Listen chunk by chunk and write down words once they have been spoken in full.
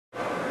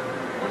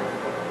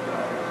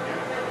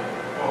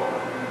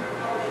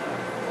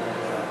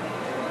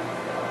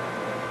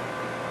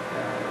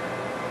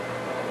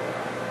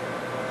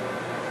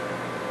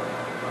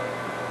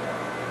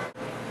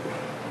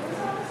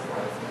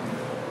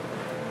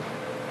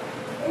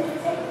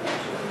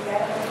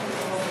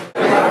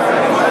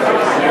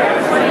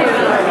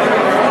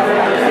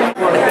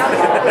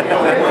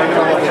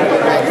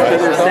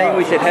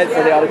head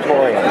for the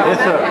auditorium. Yes,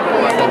 sir.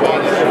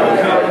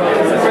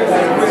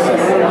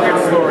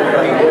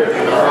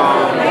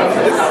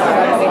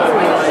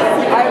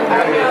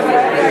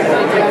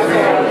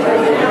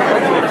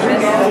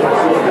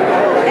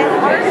 And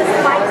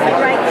artists like to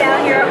right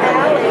down your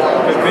alley.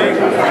 Hey,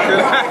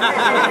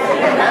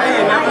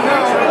 you never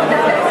know.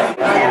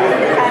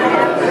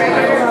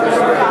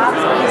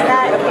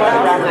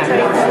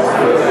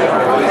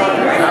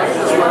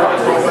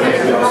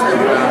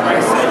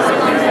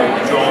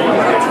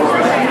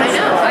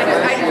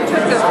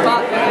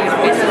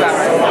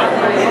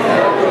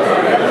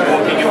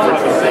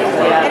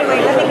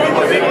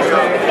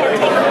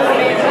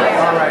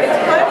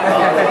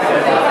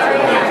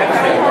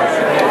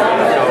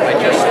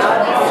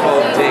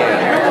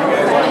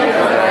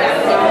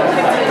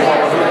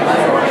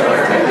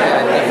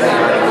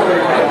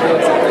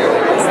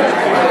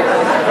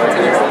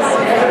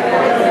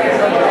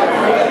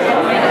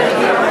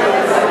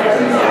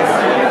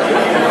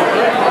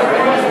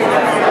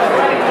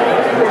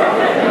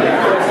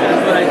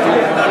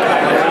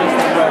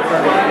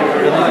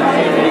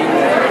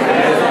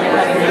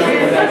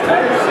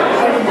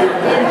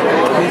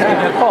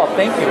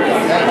 Thank you.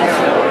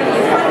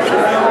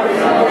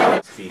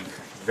 Speak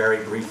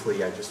very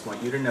briefly. I just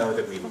want you to know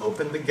that we've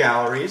opened the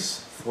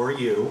galleries for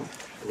you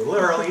a little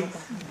early.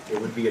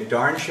 It would be a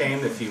darn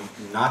shame if you've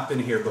not been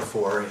here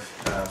before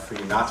for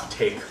you not to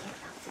take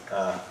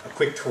a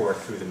quick tour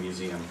through the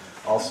museum.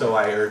 Also,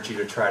 I urge you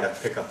to try to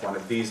pick up one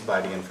of these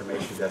by the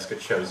information desk.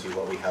 It shows you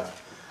what we have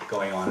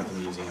going on at the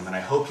museum, and I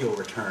hope you'll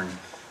return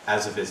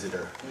as a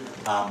visitor.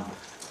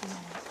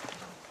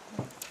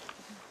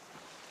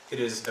 It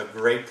is a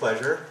great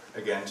pleasure,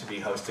 again, to be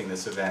hosting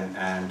this event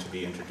and to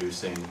be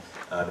introducing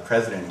the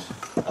president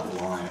of the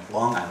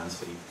Long Island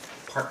City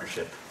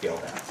Partnership, Gail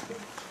Barron.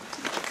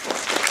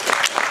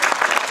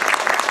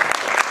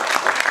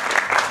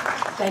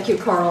 Thank you,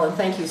 Carl, and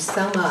thank you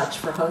so much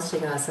for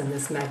hosting us in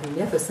this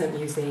magnificent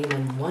museum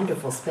and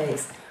wonderful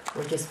space.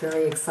 We're just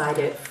very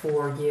excited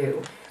for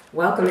you.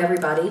 Welcome,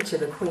 everybody, to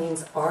the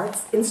Queen's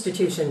Arts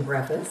Institution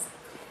Breakfast.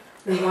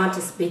 We want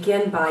to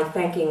begin by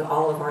thanking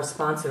all of our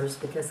sponsors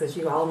because, as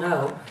you all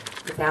know,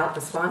 without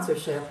the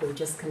sponsorship, we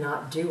just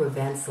cannot do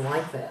events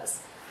like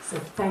this. So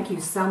thank you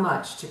so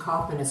much to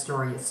Kaufman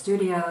Astoria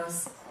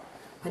Studios,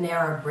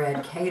 Panera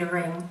Bread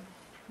Catering,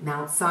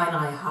 Mount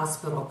Sinai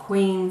Hospital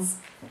Queens,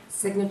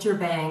 Signature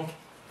Bank,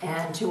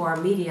 and to our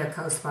media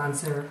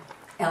co-sponsor,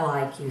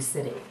 LIQ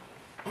City.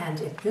 And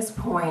at this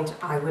point,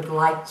 I would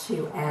like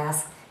to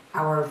ask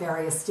our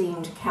very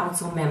esteemed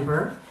council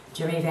member,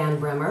 Jimmy Van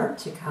Brimmer,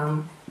 to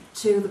come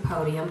to the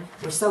podium.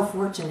 We're so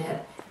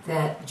fortunate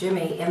that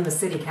Jimmy in the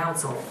City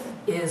Council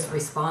is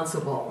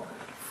responsible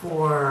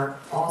for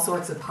all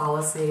sorts of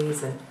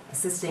policies and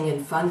assisting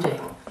in funding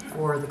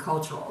for the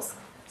culturals.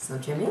 So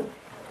Jimmy,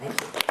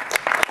 thank you.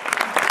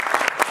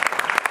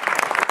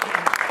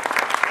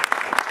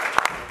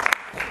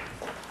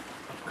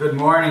 Good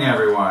morning,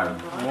 everyone.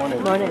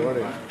 Good morning.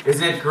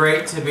 Isn't it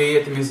great to be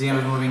at the Museum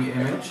of Moving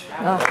Image?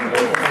 Oh.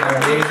 It's an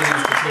amazing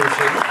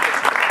institution.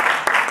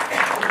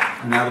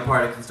 And now the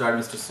party can start.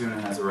 Mr.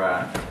 Suna has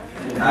arrived.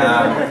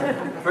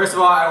 First of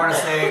all, I want to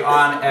say,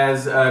 on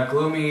as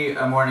gloomy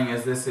a morning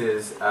as this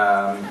is,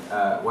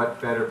 what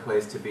better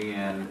place to be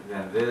in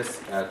than this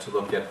to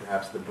look at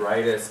perhaps the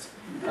brightest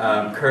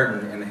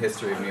curtain in the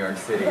history of New York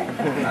City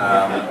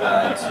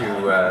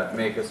to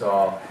make us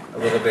all a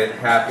little bit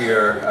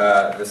happier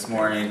this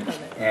morning.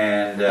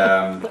 And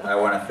I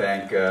want to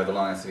thank the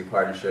Long Island City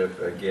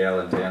Partnership, Gail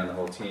and Dan and the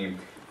whole team,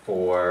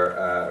 for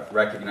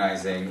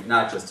recognizing,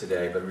 not just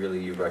today, but really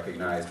you've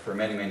recognized for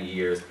many, many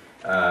years,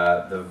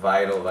 the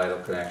vital, vital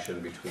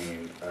connection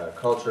between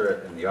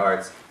culture and the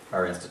arts,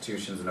 our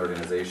institutions and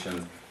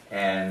organizations,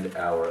 and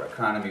our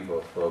economy,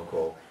 both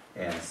local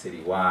and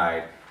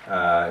citywide.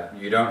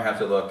 You don't have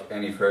to look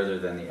any further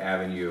than the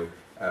avenue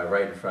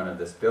right in front of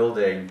this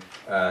building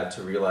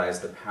to realize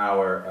the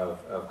power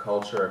of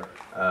culture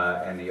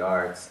and the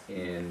arts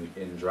in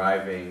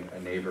driving a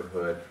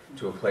neighborhood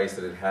to a place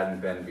that it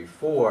hadn't been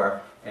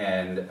before.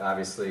 And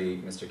obviously,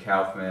 Mr.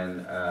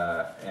 Kaufman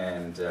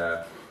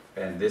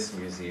and this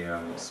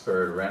museum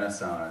spurred a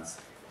renaissance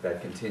that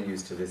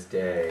continues to this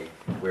day,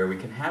 where we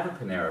can have a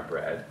Panera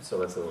Bread. So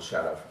let's a little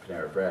shout out for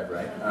Panera Bread,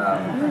 right?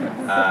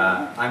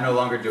 I'm no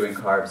longer doing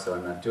carbs, so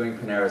I'm not doing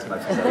Panera as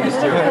much as I used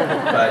to,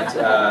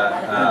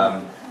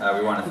 but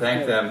we want to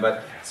thank them.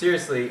 But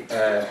seriously,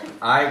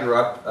 I grew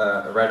up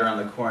right around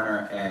the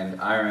corner,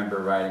 and I remember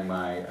riding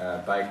my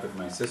bike with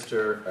my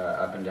sister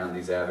up and down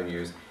these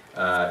avenues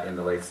in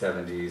the late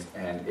 70s,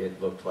 and it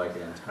looked like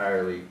an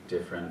entirely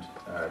different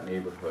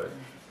neighborhood.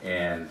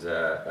 And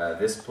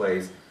this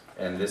place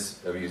and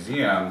this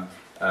museum,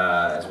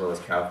 as well as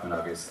Kaufman,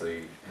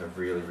 obviously, have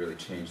really, really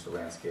changed the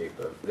landscape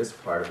of this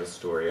part of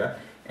Astoria.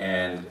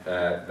 And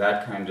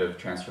that kind of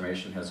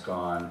transformation has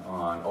gone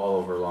on all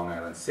over Long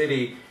Island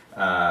City,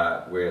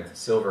 with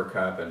Silver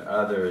Cup and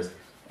others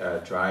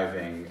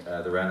driving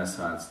the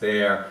Renaissance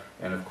there.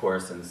 And of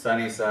course, in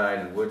Sunnyside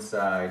and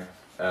Woodside,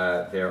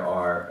 there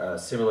are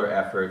similar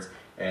efforts.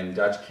 and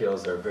Dutch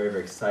Kills. There are very,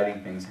 very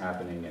exciting things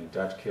happening in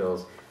Dutch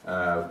Kills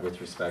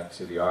with respect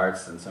to the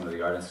arts and some of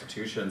the art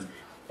institutions.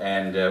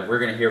 And we're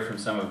going to hear from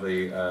some of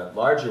the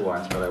larger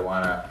ones, but I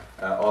want to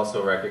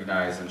also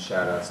recognize and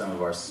shout out some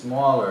of our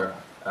smaller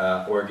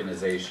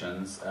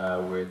organizations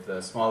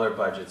with smaller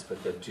budgets,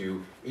 but that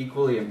do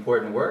equally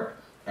important work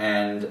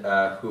and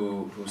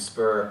who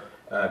spur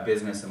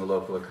business in the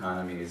local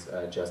economies,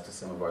 just as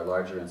some of our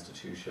larger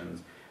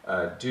institutions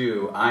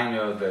do. I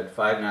know that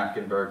Five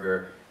Napkin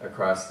Burger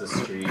across the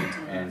street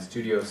and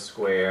Studio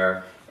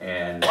Square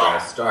and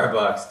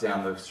Starbucks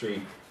down the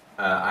street,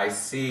 I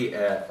see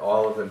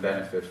all of them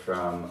benefit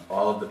from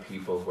all of the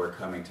people who are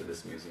coming to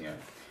this museum.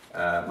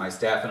 My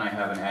staff and I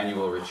have an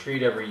annual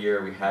retreat every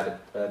year. We had it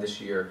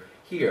this year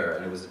here,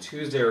 and it was a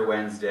Tuesday or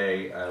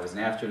Wednesday. It was an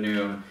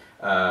afternoon.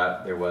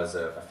 There was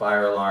a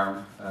fire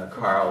alarm,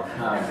 Carl,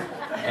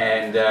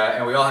 and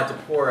we all had to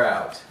pour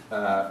out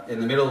in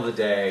the middle of the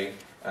day,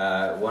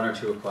 1 or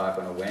 2 o'clock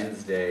on a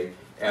Wednesday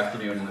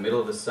afternoon in the middle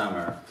of the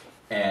summer,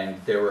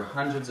 and there were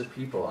hundreds of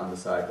people on the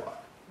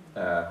sidewalk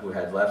who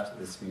had left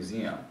this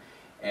museum,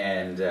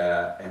 and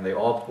they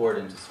all poured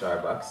into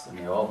Starbucks, and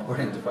they all poured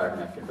into Five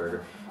Napkin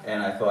Burger,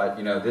 and I thought,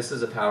 you know, this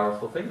is a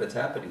powerful thing that's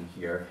happening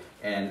here,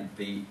 and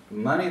the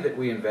money that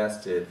we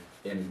invested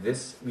in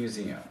this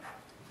museum,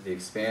 the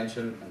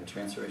expansion and the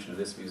transformation of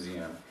this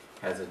museum,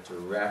 has a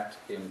direct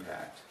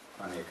impact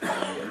on the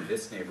economy of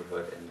this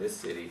neighborhood and this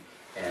city,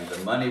 and the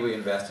money we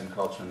invest in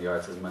culture and the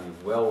arts is money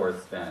well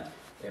worth spent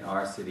in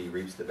our city,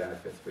 reaps the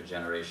benefits for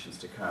generations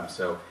to come.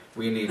 So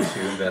we need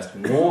to invest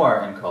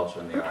more in culture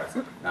and the arts,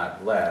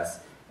 not less,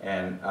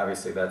 and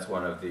obviously that's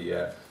one of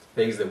the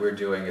things that we're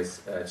doing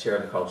as chair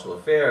of the Cultural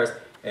Affairs,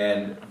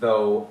 and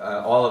though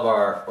all of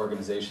our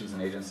organizations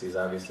and agencies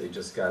obviously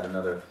just got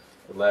another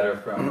letter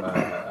from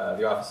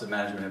the Office of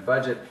Management and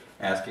Budget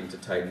asking to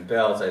tighten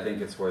belts, I think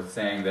it's worth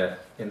saying that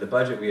in the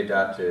budget we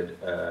adopted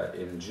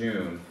in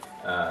June,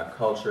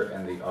 culture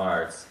and the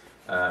arts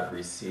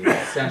received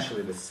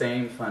essentially the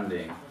same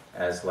funding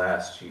as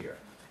last year.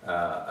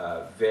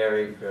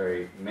 Very,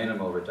 very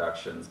minimal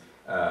reductions.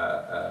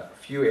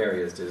 Few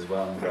areas did as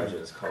well in the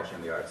budget as culture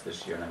and the arts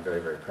this year, and I'm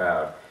very, very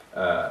proud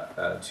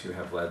to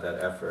have led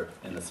that effort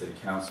in the City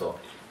Council.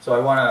 So I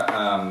want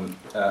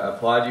to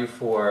applaud you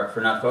for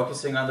not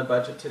focusing on the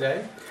budget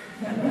today,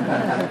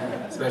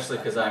 especially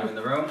because I'm in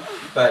the room,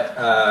 but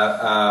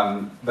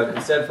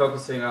instead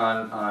focusing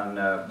on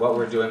what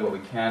we're doing, what we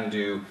can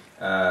do,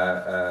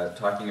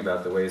 talking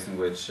about the ways in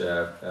which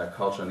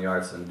culture and the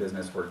arts and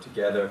business work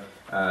together.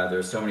 There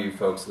are so many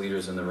folks,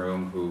 leaders in the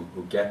room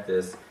who get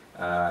this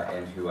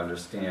and who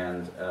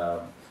understand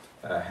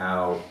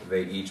how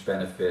they each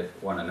benefit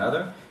one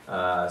another.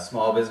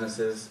 Small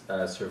businesses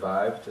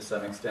survive to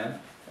some extent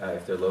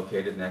if they're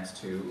located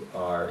next to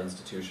our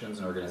institutions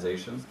and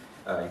organizations,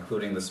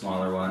 including the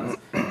smaller ones,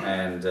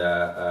 and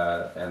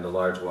the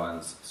large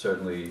ones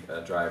certainly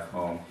drive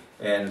home.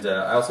 And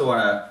I also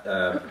want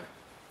to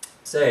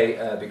say,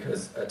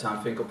 because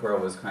Tom Finkelpearl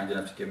was kind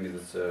enough to give me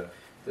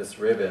this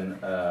ribbon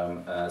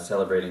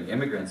celebrating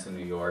immigrants in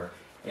New York,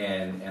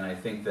 and I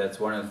think that's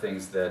one of the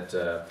things that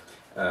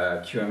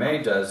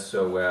QMA does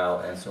so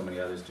well, and so many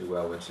others do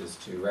well, which is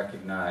to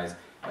recognize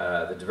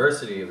the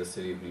diversity of the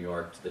city of New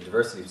York, the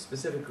diversity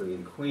specifically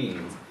in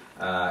Queens,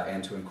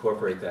 and to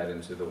incorporate that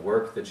into the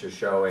work that you're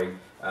showing,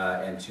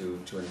 and to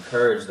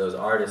encourage those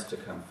artists to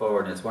come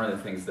forward. And it's one of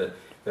the things that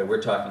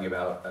we're talking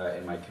about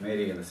in my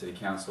committee and the City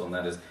Council, and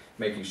that is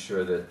making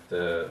sure that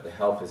the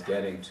help is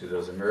getting to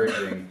those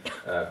emerging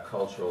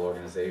cultural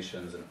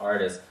organizations and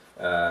artists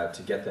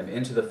to get them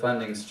into the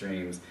funding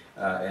streams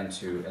and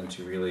to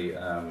really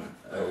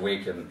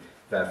awaken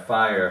that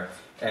fire.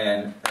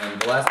 And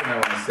the last thing I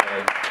want to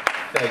say,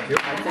 thank you.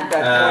 I think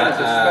that point is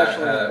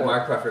especially important.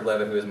 Mark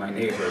Crawford-Levitt, who is my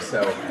neighbor.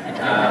 So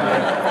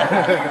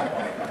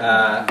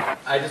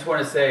I just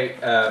want to say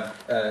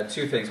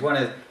two things. One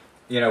is,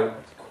 you know,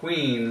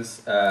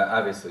 Queens,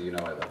 obviously you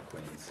know I love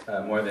Queens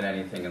more than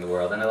anything in the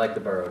world, and I like the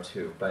borough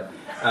too, but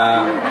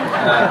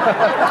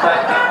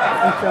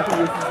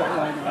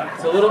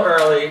it's a little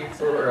early,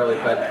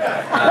 but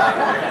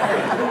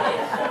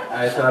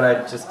I thought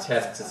I'd just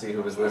test to see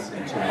who was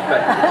listening to me.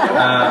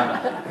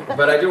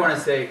 But I do want to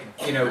say,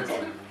 you know,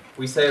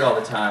 we say it all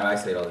the time, I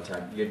say it all the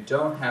time, you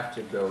don't have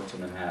to go to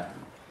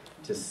Manhattan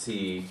to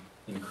see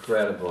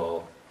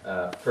incredible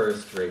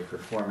first-rate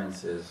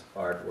performances,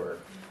 artwork,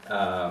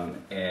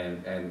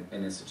 and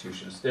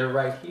institutions. They're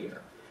right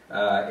here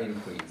in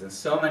Queens, and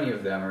so many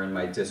of them are in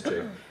my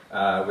district,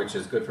 which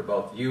is good for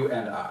both you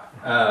and I.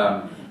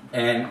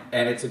 And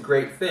it's a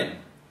great thing.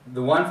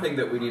 The one thing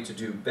that we need to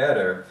do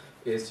better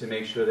is to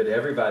make sure that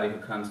everybody who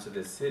comes to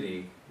this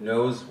city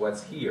knows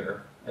what's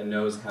here and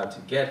knows how to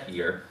get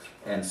here.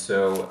 And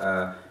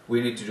so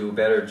we need to do a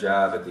better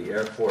job at the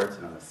airports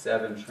and on the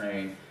 7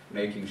 train,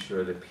 making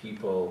sure that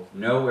people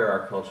know where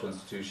our cultural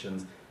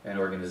institutions and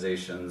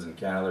organizations and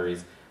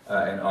galleries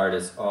and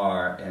artists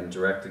are and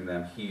directing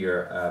them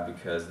here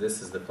because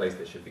this is the place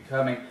they should be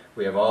coming.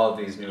 We have all of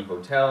these new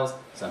hotels.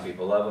 Some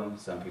people love them,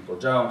 some people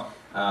don't.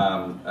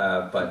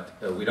 But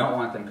we don't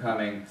want them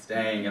coming,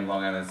 staying in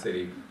Long Island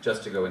City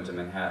just to go into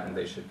Manhattan.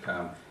 They should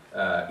come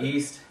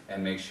east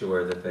and make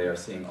sure that they are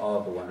seeing all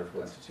of the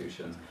wonderful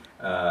institutions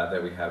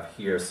that we have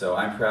here. So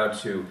I'm proud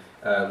to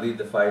lead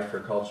the fight for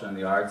culture and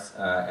the arts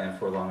and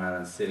for Long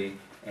Island City.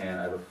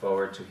 And I look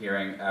forward to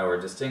hearing our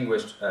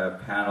distinguished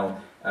panel.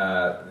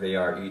 They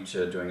are each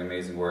doing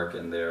amazing work,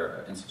 and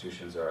their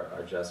institutions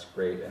are just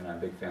great, and I'm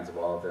big fans of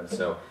all of them.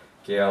 So,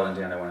 Gail and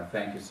Dan, I want to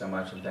thank you so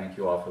much, and thank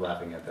you all for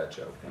laughing at that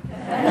joke.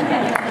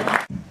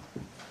 Thank you.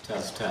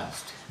 Test,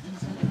 test.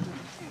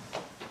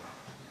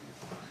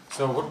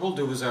 So what we'll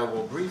do is I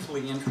will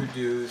briefly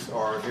introduce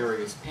our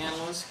various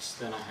panelists,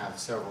 then I have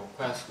several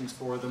questions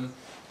for them,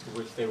 to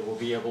which they will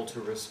be able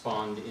to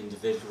respond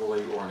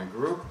individually or in a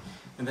group.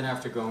 And then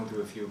after going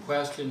through a few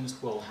questions,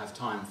 we'll have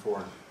time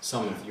for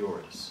some of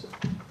yours.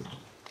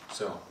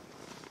 So,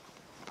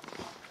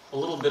 a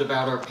little bit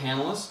about our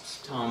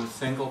panelists. Tom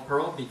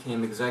Finkelpearl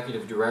became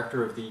Executive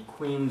Director of the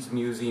Queens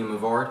Museum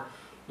of Art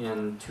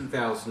in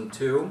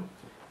 2002.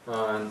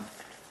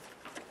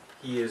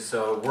 He is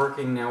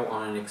working now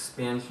on an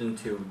expansion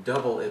to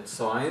double its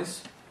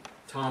size.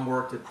 Tom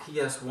worked at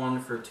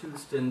PS1 for 2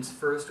 stints,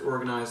 first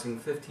organizing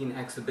 15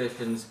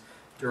 exhibitions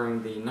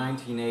during the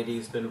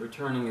 1980s, then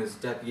returning as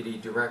Deputy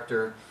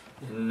Director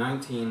in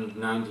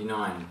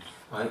 1999.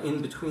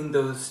 In between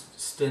those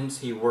stints,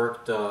 he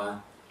worked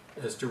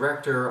as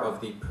Director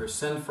of the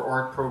Percent for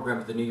Art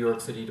program at the New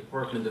York City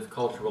Department of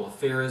Cultural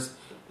Affairs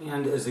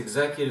and as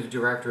Executive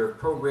Director of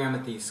Program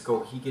at the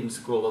Skowhegan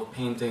School of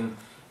Painting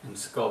and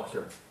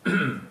Sculpture.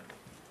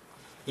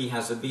 He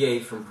has a BA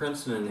from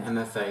Princeton and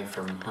MFA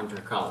from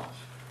Hunter College.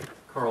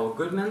 Carl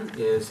Goodman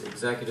is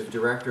Executive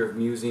Director of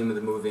Museum of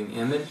the Moving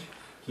Image.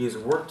 He has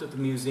worked at the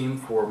museum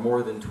for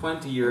more than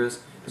 20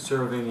 years,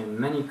 serving in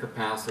many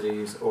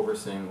capacities,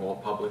 overseeing all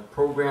public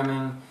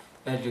programming,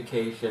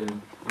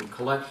 education, and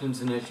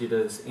collections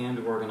initiatives, and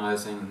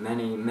organizing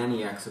many,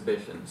 many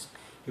exhibitions.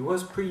 He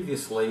was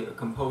previously a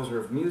composer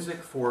of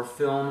music for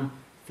film,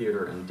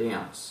 theater, and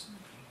dance.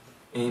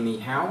 Amy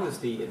Howe is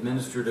the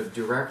Administrative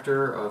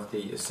Director of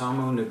the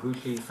Isamu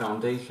Noguchi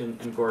Foundation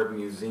and Garden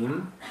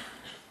Museum,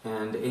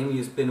 and Amy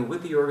has been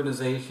with the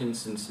organization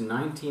since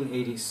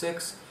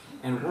 1986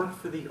 and worked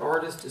for the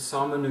artist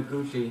Isamu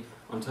Noguchi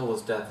until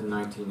his death in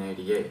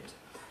 1988.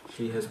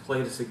 She has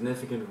played a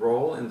significant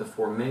role in the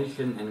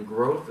formation and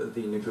growth of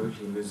the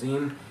Noguchi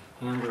Museum,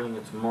 handling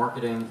its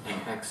marketing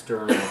and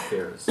external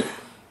affairs.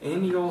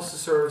 Amy also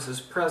serves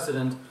as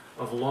president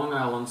of Long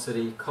Island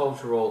City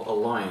Cultural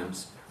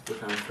Alliance,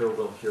 which I'm sure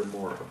we'll hear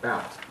more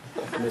about.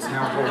 Ms.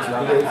 Howe holds a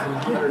BA from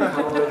Hunter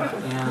College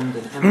and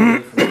an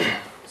MBA from the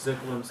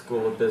Zicklin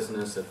School of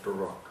Business at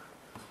Baruch.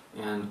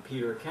 And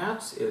Peter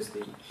Katz is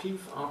the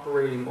Chief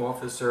Operating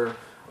Officer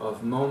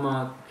of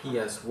MoMA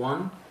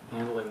PS1,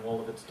 handling all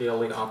of its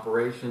daily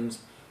operations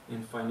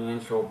in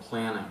financial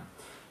planning.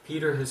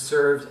 Peter has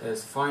served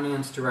as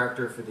Finance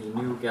Director for the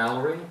New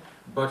Gallery,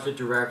 Budget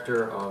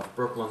Director of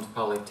Brooklyn's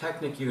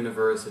Polytechnic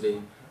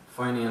University,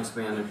 Finance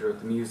Manager at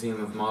the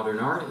Museum of Modern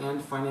Art,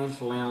 and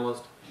Financial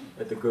Analyst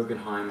at the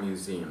Guggenheim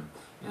Museum.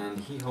 And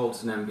he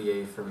holds an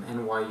MBA from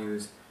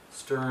NYU's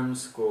Stern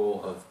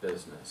School of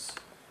Business.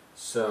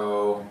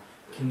 So,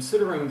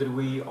 considering that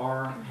we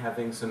are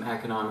having some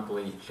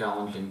economically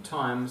challenging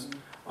times,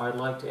 I'd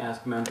like to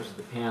ask members of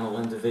the panel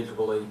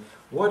individually,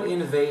 what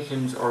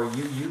innovations are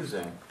you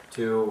using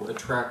to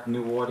attract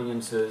new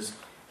audiences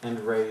and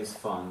raise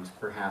funds?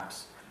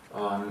 Perhaps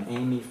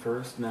Amy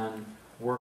first, and then